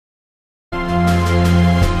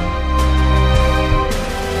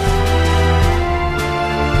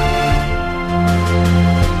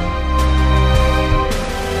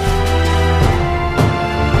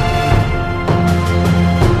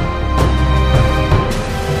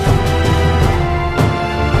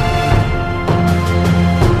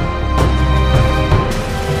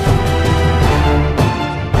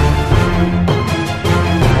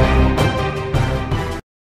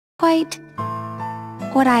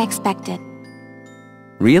what I expected.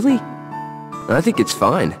 Really? I think it's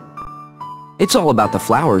fine. It's all about the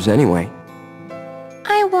flowers anyway.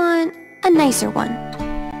 I want a nicer one.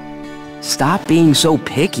 Stop being so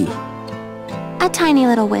picky. A tiny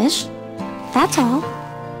little wish. That's all.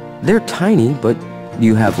 They're tiny, but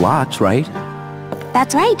you have lots, right?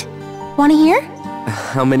 That's right. Wanna hear?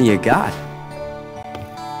 How many you got?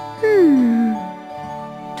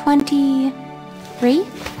 23?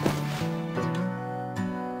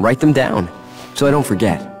 Write them down, so I don't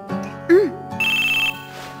forget.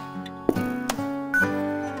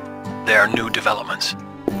 There are new developments.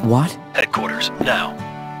 What? Headquarters, now.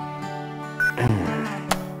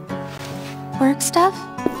 Work stuff?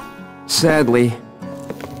 Sadly.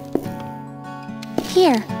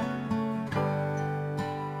 Here.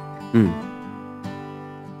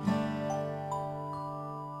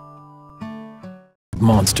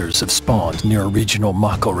 Monsters have spawned near a regional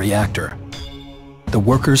Mako reactor. The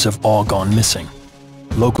workers have all gone missing.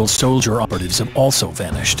 Local soldier operatives have also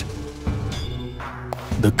vanished.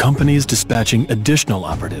 The company is dispatching additional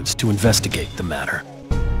operatives to investigate the matter.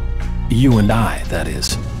 You and I, that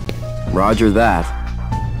is. Roger that.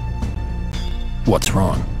 What's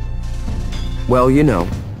wrong? Well, you know,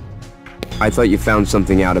 I thought you found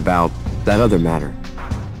something out about that other matter.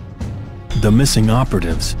 The missing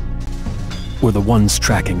operatives were the ones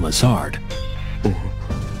tracking Lazard.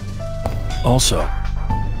 Also,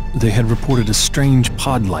 they had reported a strange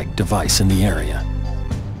pod-like device in the area.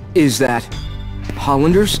 Is that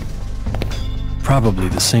Hollander's? Probably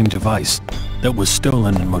the same device that was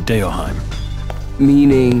stolen in Nibleheim.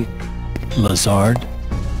 Meaning? Lazard,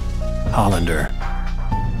 Hollander,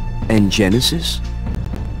 and Genesis?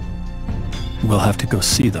 We'll have to go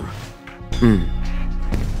see them.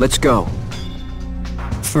 Let's go.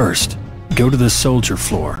 First, go to the soldier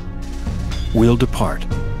floor. We'll depart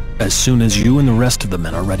as soon as you and the rest of the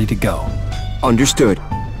men are ready to go. Understood.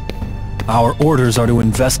 Our orders are to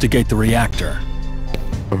investigate the reactor.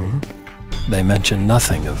 They mention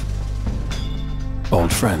nothing of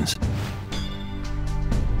old friends.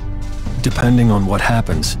 Depending on what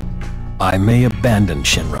happens, I may abandon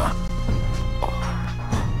Shin-ra.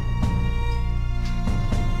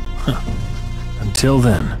 Until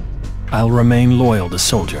then, I'll remain loyal to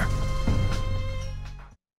Soldier.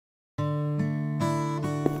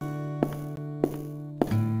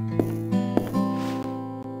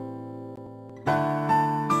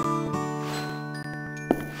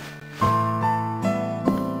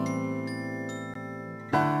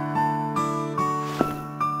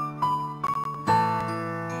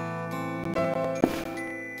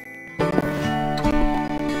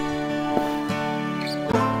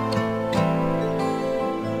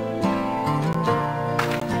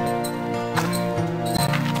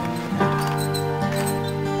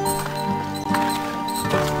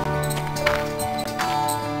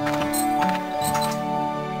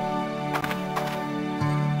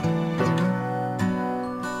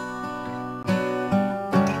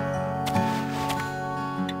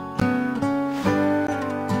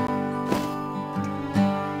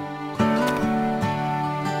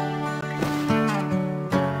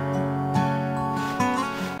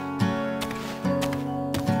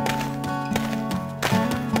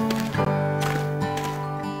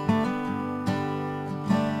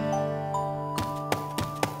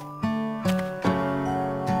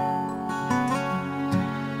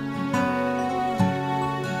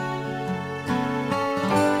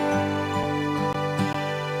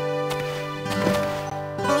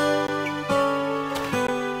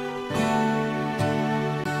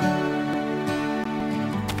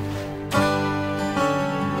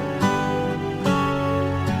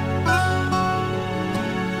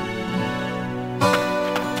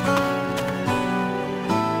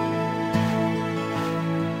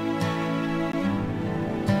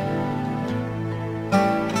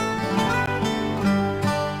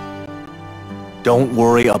 Don't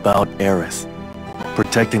worry about Aerith.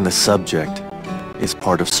 Protecting the subject is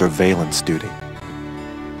part of surveillance duty.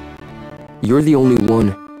 You're the only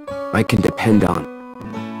one I can depend on.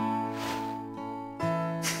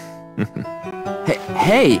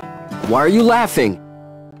 Hey! Why are you laughing?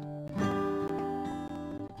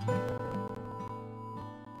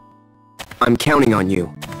 I'm counting on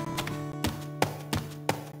you.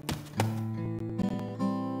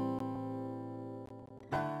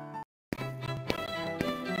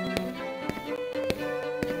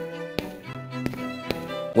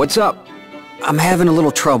 What's up? I'm having a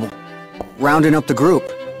little trouble rounding up the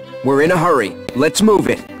group. We're in a hurry. Let's move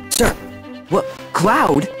it. Sir. What?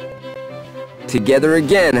 Cloud? Together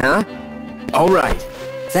again, huh? All right.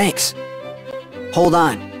 Thanks. Hold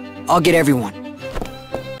on. I'll get everyone.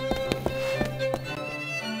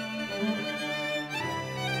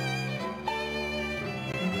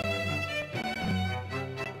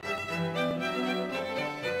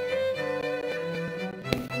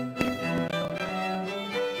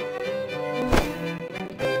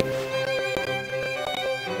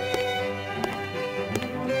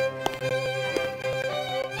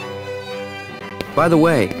 By the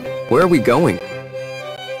way, where are we going?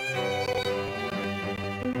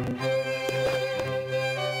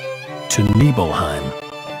 To Nibleheim.